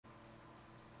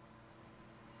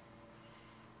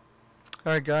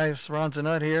Alright guys, Ron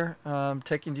Zanut here,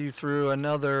 taking you through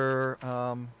another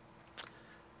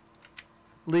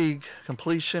league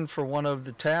completion for one of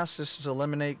the tasks. This is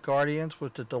Eliminate Guardians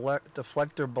with the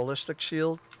Deflector Ballistic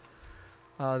Shield.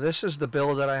 This is the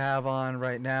build that I have on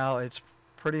right now. It's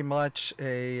pretty much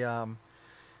it's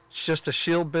just a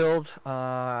shield build.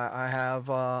 I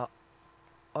have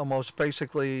almost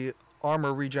basically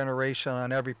armor regeneration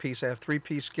on every piece. I have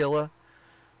 3-piece Skilla,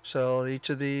 so each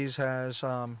of these has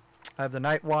I have the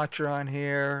Night Watcher on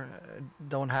here.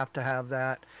 Don't have to have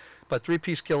that, but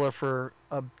 3-piece Killer for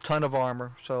a ton of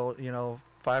armor. So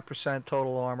 5%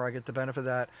 total armor. I get the benefit of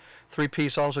that.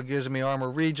 3-piece also gives me armor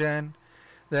regen.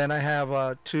 Then I have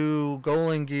 2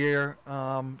 Golem gear.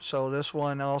 So this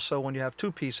one also, when you have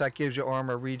 2-piece, that gives you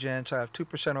armor regen. So I have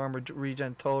 2% armor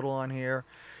regen total on here,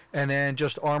 and then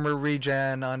just armor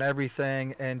regen on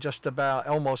everything, and just about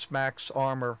almost max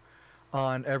armor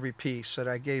on every piece. So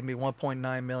that gave me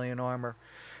 1.9 million armor.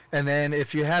 And then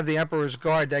if you have the Emperor's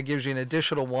Guard, that gives you an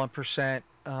additional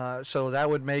 1%. So that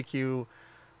would make you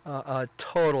a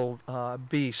total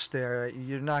beast there.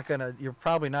 You're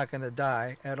probably not gonna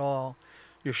die at all.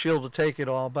 Your shield will take it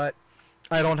all, but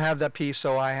I don't have that piece,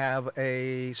 so I have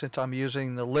since I'm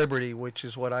using the Liberty, which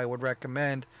is what I would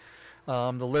recommend,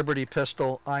 the Liberty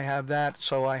pistol, I have that,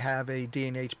 so I have a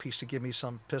D&H piece to give me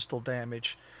some pistol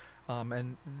damage.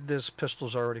 And this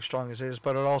pistol's already strong as it is,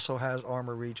 but it also has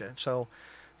armor regen. So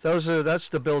that's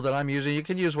the build that I'm using. You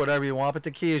can use whatever you want, but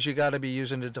the key is you got to be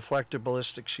using the Deflector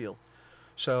Ballistic Shield.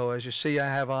 So as you see, I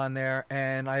have on there,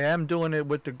 and I am doing it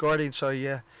with the Guardian. So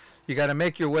you got to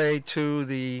make your way to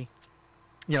the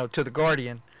to the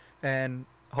Guardian and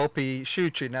hope he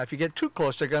shoots you. Now if you get too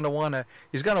close, he's gonna want to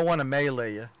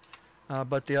melee you.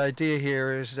 But the idea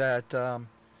here is that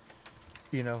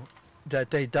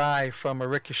that they die from a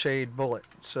ricocheted bullet.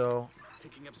 So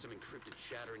picking up some encrypted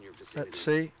chatter in your vicinity. Let's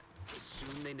see.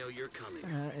 Assume they know you're coming.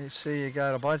 You see, you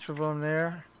got a bunch of them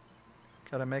there.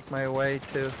 Got to make my way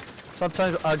to.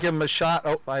 Sometimes I'll give them a shot.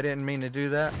 Oh, I didn't mean to do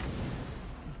that.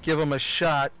 Give them a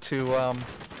shot to.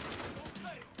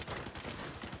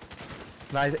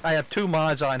 I have 2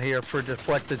 mods on here for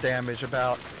deflected damage,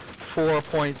 about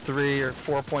 4.3 or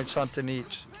 4 point something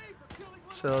each.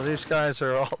 So these guys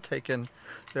are all taking.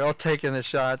 They're all taking the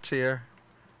shots here,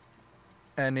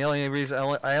 and the only reason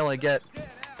I only get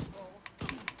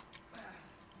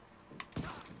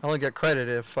credit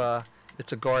if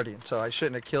it's a Guardian, so I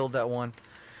shouldn't have killed that one.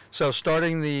 So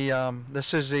starting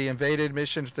this is the invaded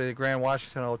mission to the Grand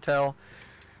Washington Hotel,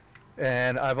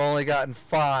 and I've only gotten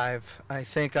 5. I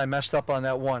think I messed up on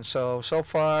that one. So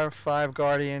far 5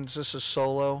 Guardians. This is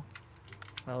solo.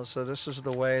 So this is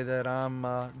the way that I'm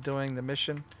doing the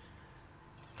mission.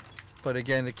 But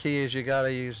again, the key is you got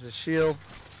to use the shield.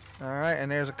 All right,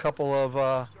 and there's a couple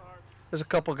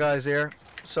guys there,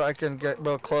 so I can get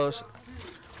real close.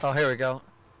 Oh, here we go.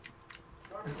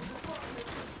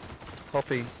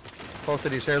 Both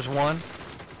of these. There's one.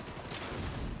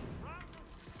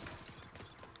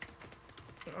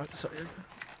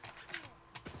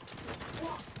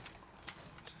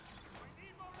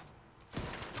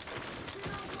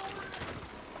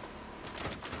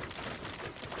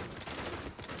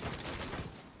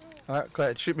 Alright, go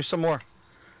ahead, shoot me some more.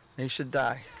 He should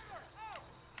die.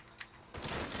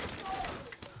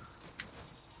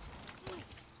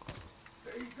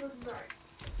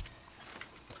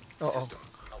 Uh-oh.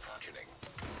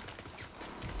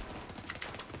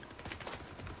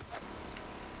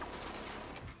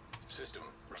 System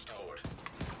restored.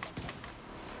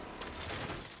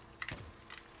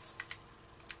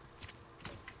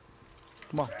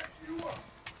 Come on.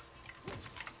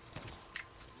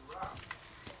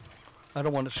 I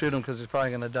don't want to shoot him because he's probably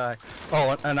going to die.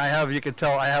 Oh, and you can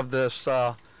tell I have this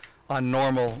on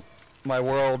normal. My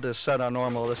world is set on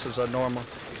normal. This is a normal.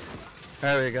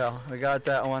 There we go. We got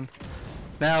that one.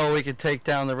 Now we can take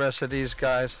down the rest of these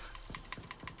guys.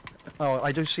 Oh,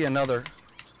 I do see another.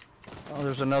 Oh,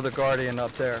 there's another Guardian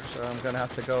up there, so I'm going to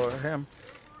have to go with him.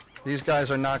 These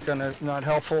guys are not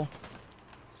helpful.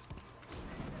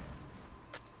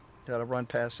 Got to run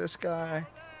past this guy.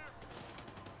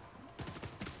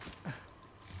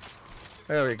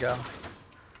 There we go.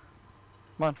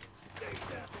 Come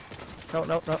on.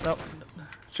 No.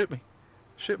 Shoot me.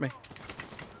 Shoot me.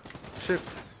 Shoot.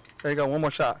 There you go. One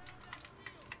more shot.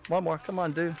 One more. Come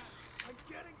on, dude. I'm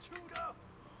getting chewed up.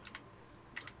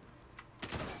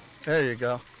 There you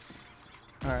go.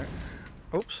 Alright.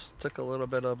 Oops. Took a little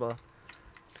bit of a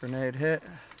grenade hit.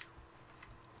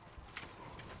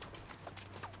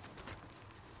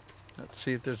 Let's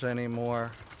see if there's any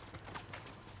more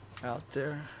out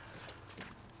there.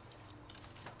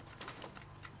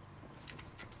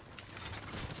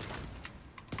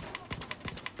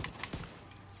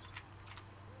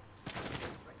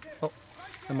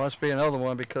 There must be another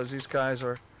one because these guys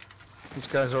are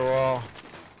all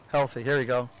healthy. Here you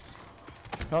go.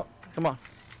 Oh, come on.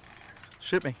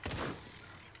 Shoot me.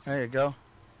 There you go.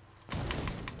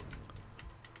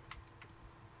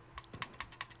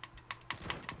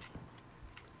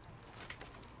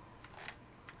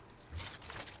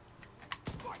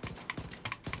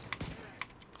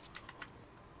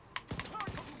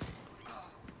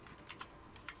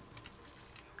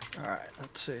 All right,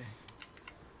 let's see.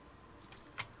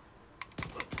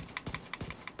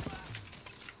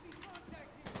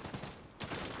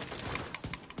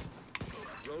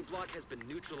 Roadblock has been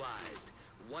neutralized.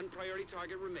 One priority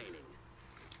target remaining.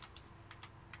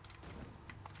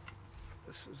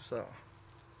 This is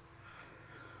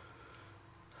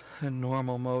in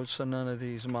normal mode, so none of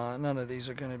these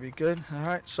are going to be good. All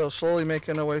right, so slowly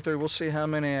making our way through. We'll see how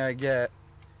many I get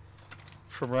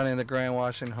from running the Grand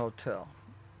Washington Hotel.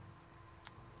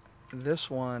 This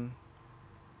one,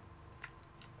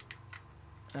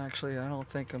 actually, I don't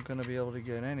think I'm going to be able to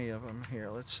get any of them here.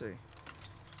 Let's see.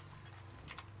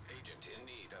 Agent in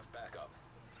need of backup.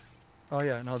 Oh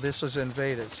yeah, no, this is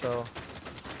invaded, so.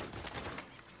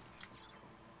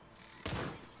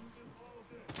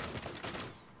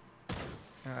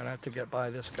 All right, I have to get by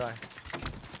this guy.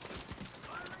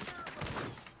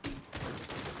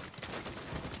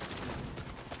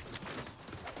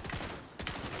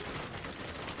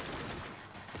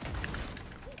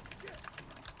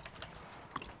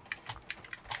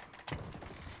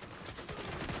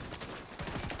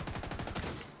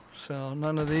 So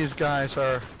none of these guys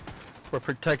were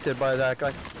protected by that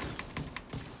guy.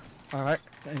 All right.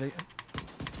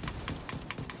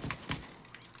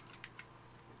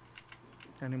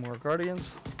 Any more guardians?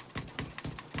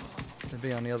 They'd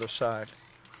be on the other side.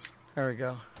 There we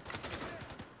go.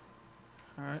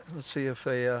 All right. Let's see if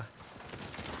they. All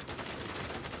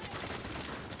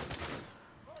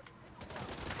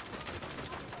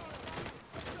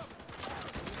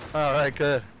right.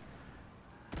 Good.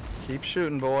 Keep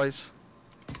shooting, boys.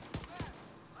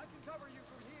 I can cover you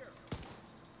from here.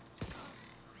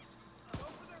 Go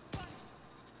for their flank.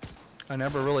 I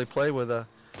never really played with a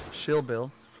shield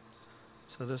build,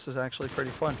 so this is actually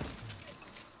pretty fun.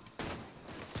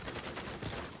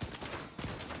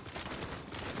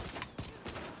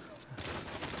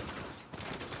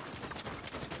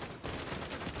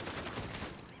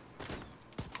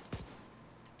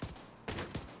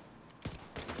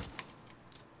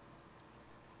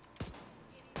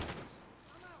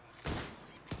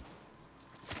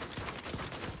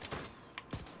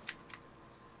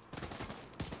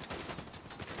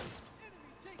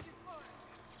 Enemy taking fire.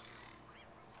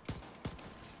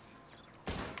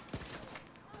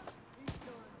 He's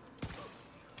done.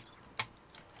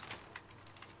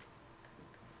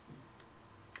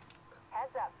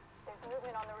 Heads up. There's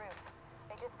movement on the roof.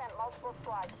 They just sent multiple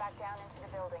squads back down into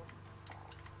the building.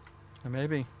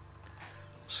 Maybe.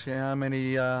 See how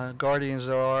many guardians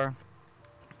there are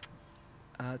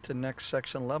at the next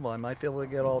section level. I might be able to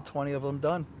get all 20 of them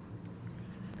done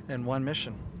in one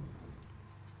mission.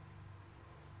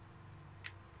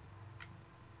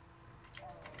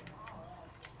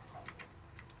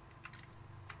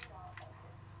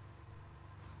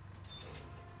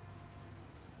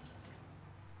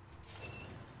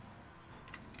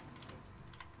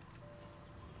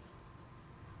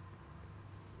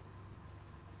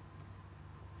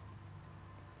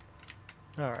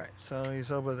 All right, so he's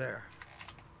over there.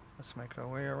 Let's make our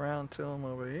way around to him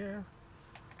over here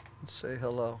and say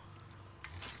hello.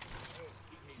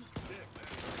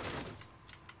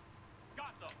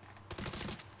 Got them.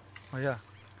 Oh yeah.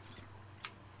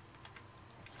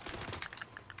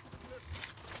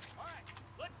 All right,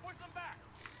 let's push them back.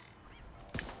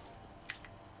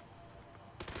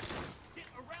 Get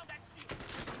around that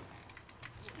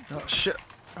shield. Oh shit!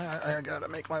 I gotta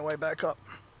make my way back up.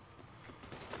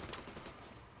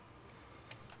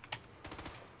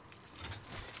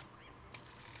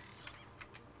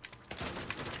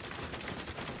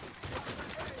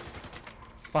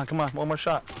 Come on, one more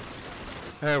shot.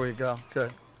 There we go,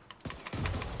 good.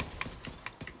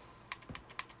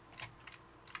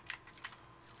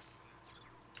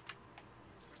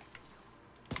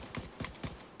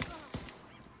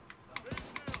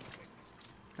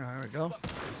 There we go.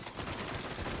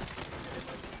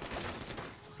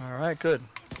 All right, good.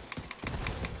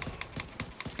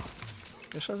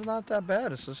 This is not that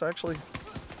bad. This is actually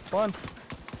fun.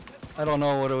 I don't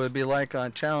know what it would be like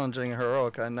on challenging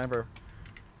heroic. I never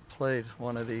played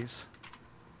one of these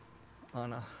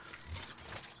on a.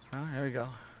 Oh, there we go.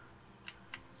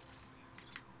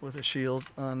 With a shield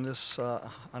on this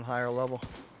on higher level.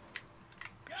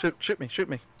 Shoot me!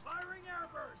 Firing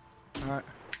airburst. All right.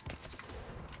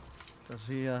 Does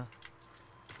he, there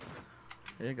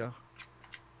you go.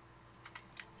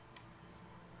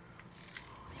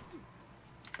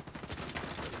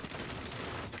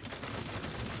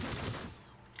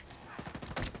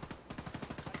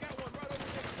 I got one right over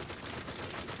there.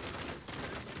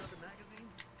 Another magazine?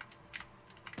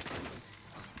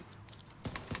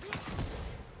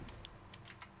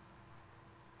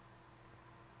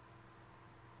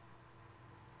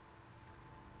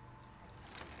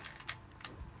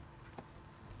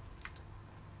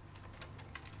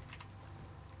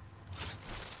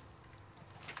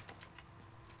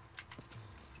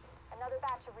 Another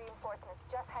batch of reinforcements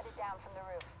just headed down from the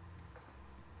roof.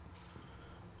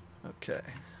 Okay.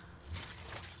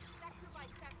 Sector by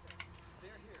sector.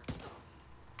 They're here.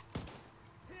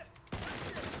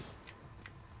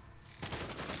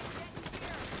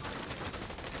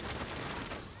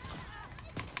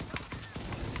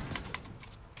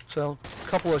 So a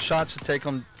couple of shots to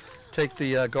take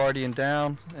the Guardian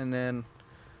down, and then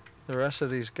the rest of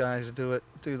these guys do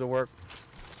the work.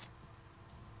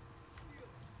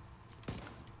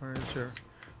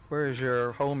 Where is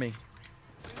your homie?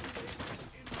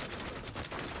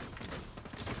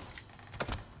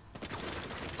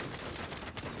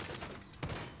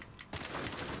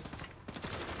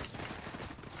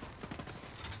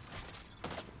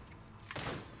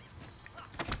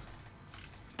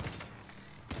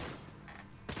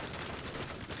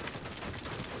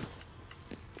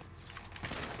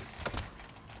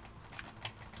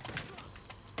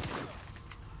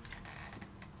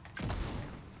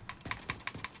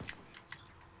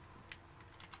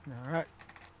 All right.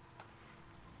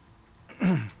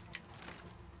 Looks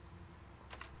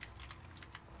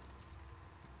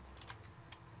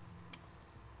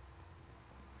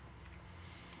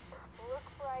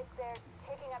like they're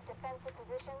taking up defensive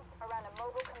positions around a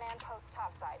mobile command post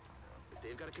topside. If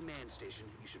they've got a command station,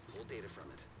 you should pull data from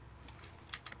it.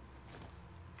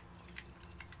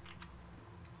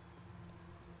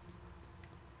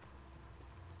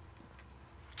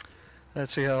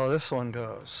 Let's see how this one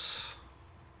goes.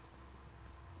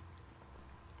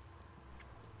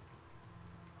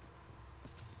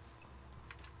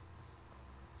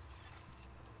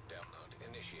 Download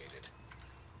initiated.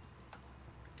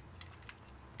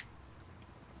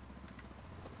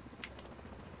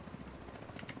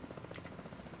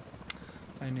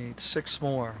 I need 6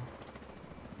 more.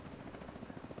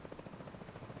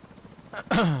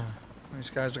 These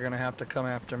guys are going to have to come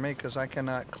after me because I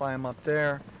cannot climb up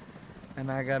there,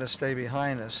 and I got to stay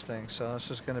behind this thing. So this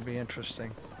is going to be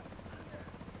interesting.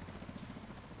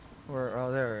 Where?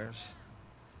 Oh, there it is.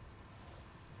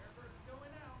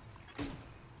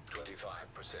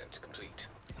 25% complete.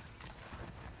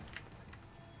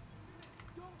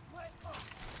 Don't let up.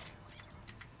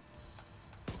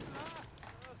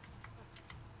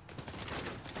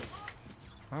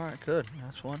 All right, good.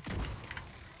 That's one.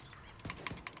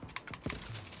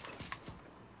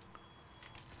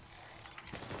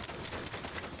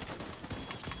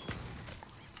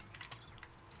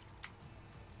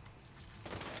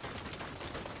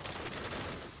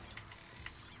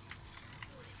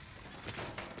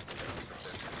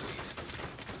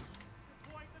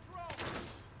 Deploying the drone.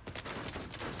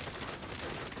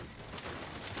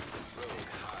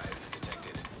 Rogue hive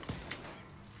detected.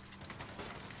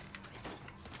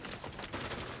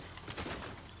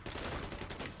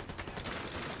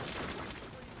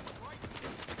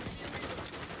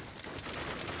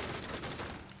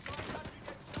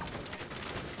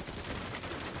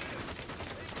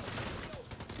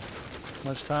 How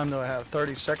much time do I have?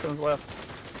 30 seconds left.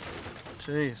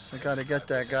 Jeez, I got to get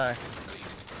that guy. Complete.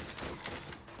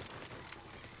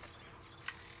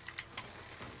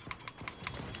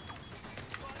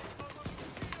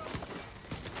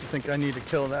 I think I need to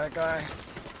kill that guy.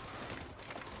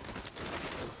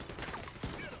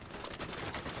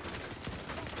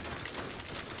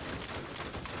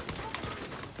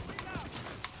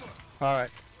 All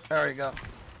right, there we go.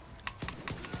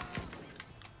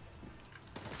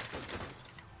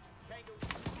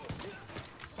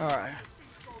 All right.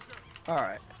 All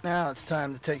right, now it's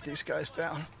time to take these guys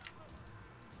down.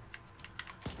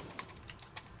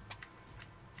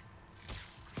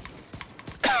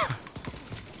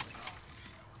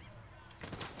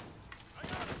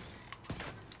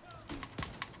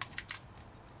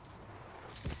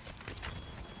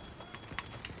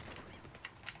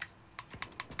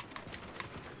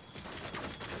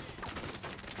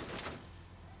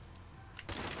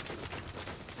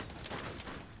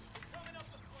 Coming up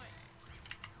the flank.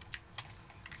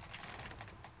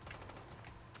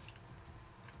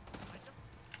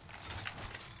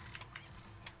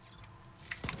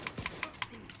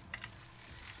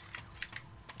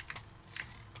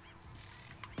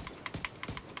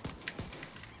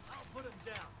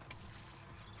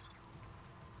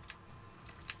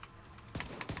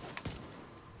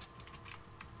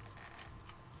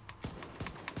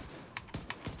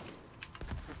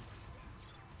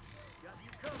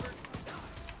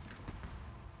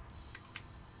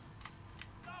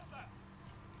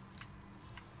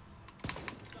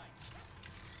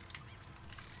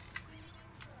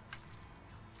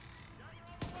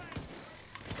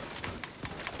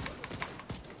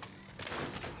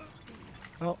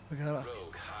 Oh, we got a.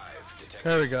 Rogue hive detected.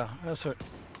 There we go. That's it.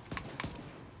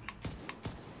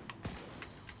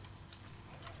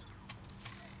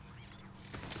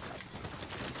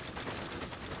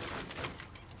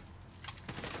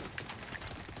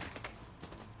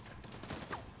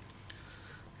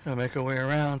 Gonna make our way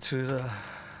around to the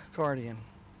Guardian.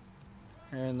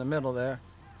 They're in the middle there.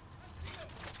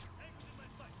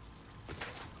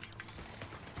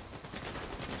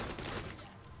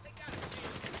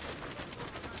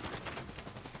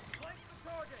 Flank the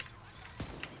target.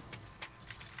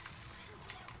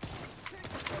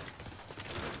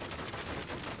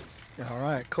 Yeah, all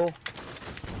right, cool.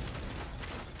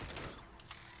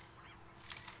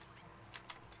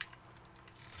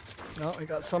 Oh, we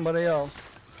got somebody else.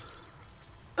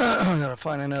 I gotta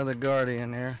find another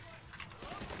Guardian here.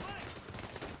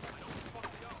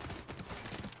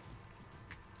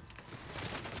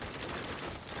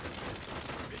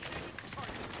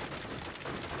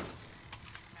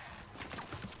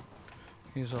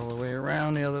 He's all the way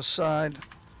around the other side.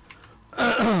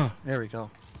 There we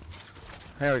go.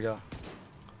 There we go.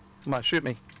 Come on, shoot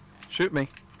me. Shoot me.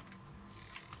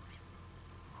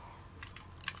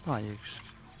 Come on,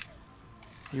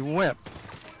 you wimp.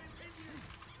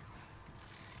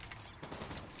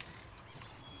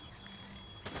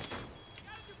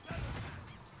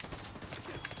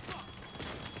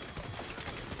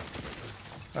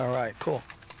 All right, cool.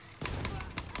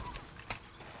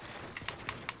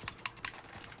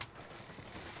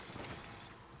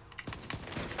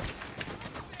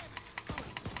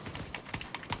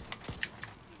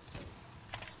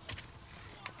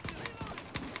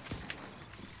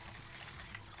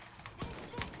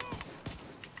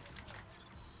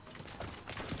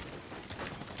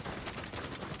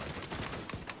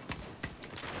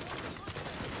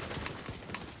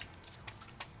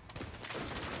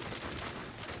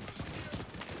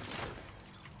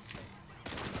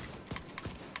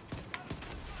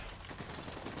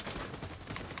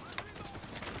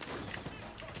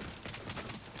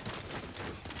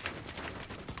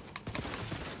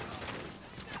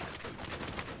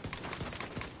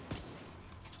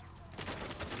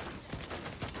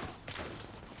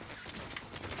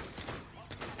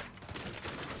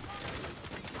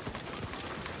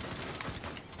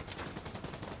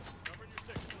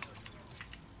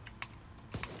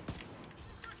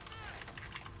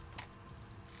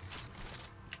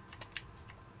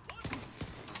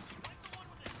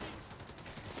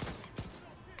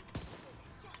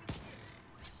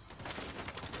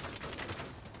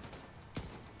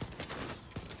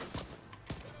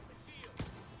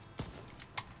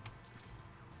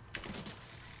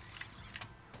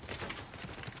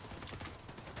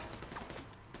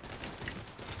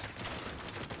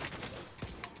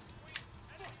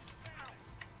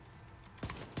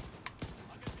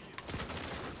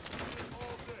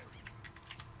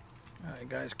 All right,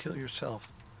 guys, kill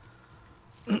yourself.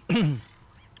 There we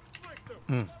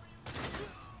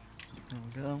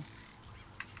go.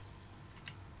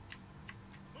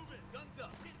 Move it. Guns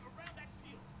up. Get around that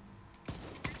shield.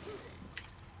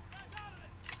 Guys out of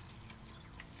it.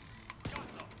 Got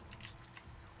them.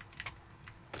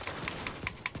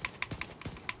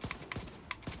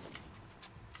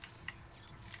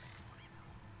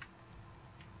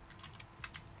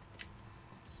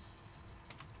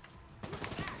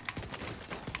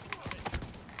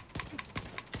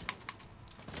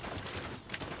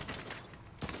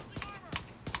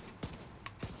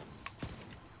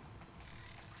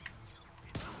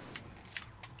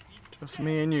 Just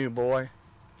me and you, boy.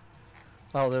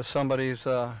 Oh, there's somebody's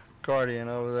Guardian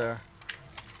over there.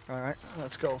 All right,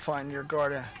 let's go find your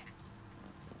Guardian.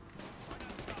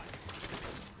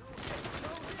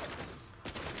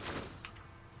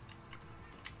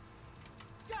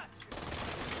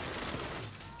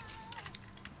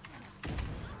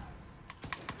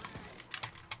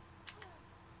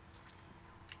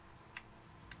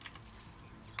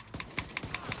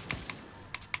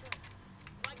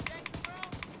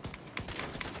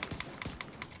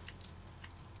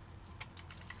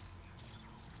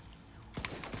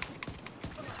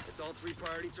 It's all 3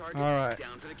 priority targets All right.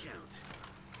 down for the count.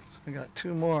 We got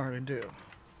 2 more to do.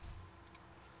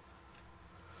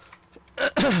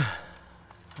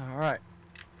 All right.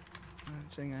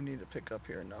 Anything I need to pick up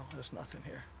here? No, there's nothing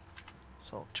here.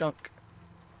 It's all junk.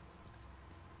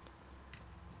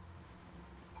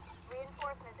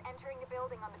 Reinforcements entering the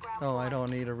building on the ground Oh, floor. I don't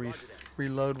need to Roger that.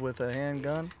 reload with a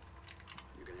handgun.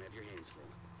 You're gonna have your hands full.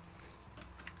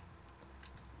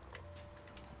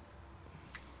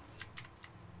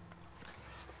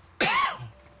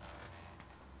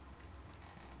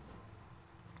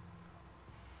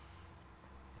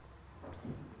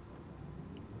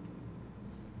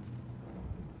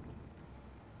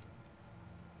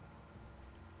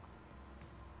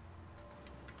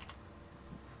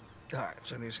 Alright,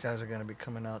 so these guys are going to be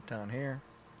coming out down here.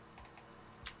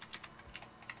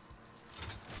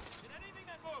 Hit anything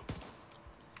that moves.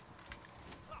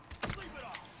 Sleep it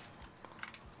off.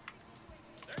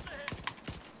 There's a hit.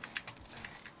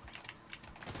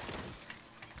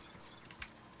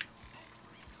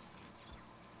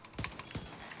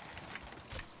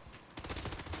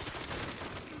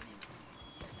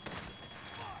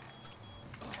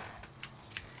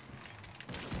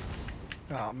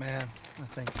 Oh man, I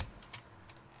think.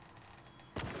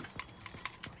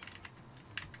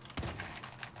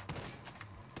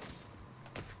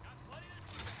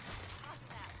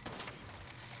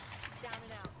 Down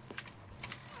and out.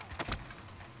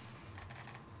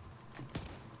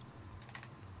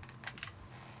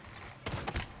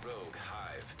 Rogue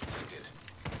hive detected.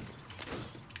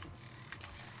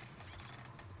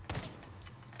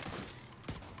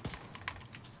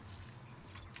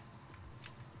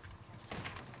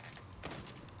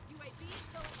 UAV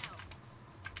going out.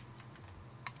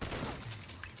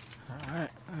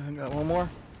 Alright, I got one more.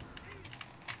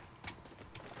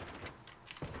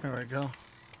 There we go.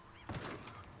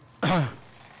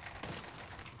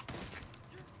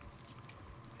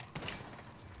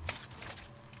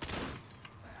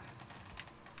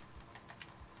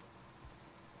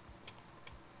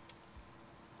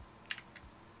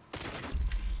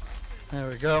 There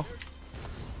we go.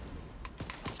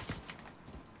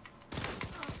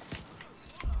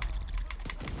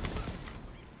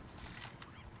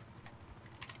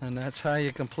 And that's how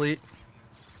you complete.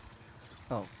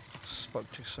 Oh,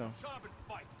 spoke too soon. Shut up and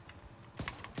fight.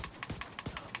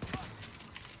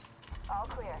 All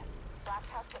clear. Blast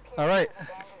house appears All right, to have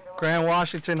abandoned the Grand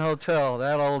Washington Hotel.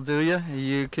 That'll do you.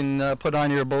 You can put on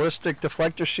your ballistic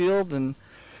deflector shield and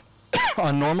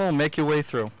on normal and make your way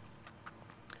through.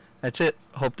 That's it.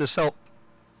 Hope this helped.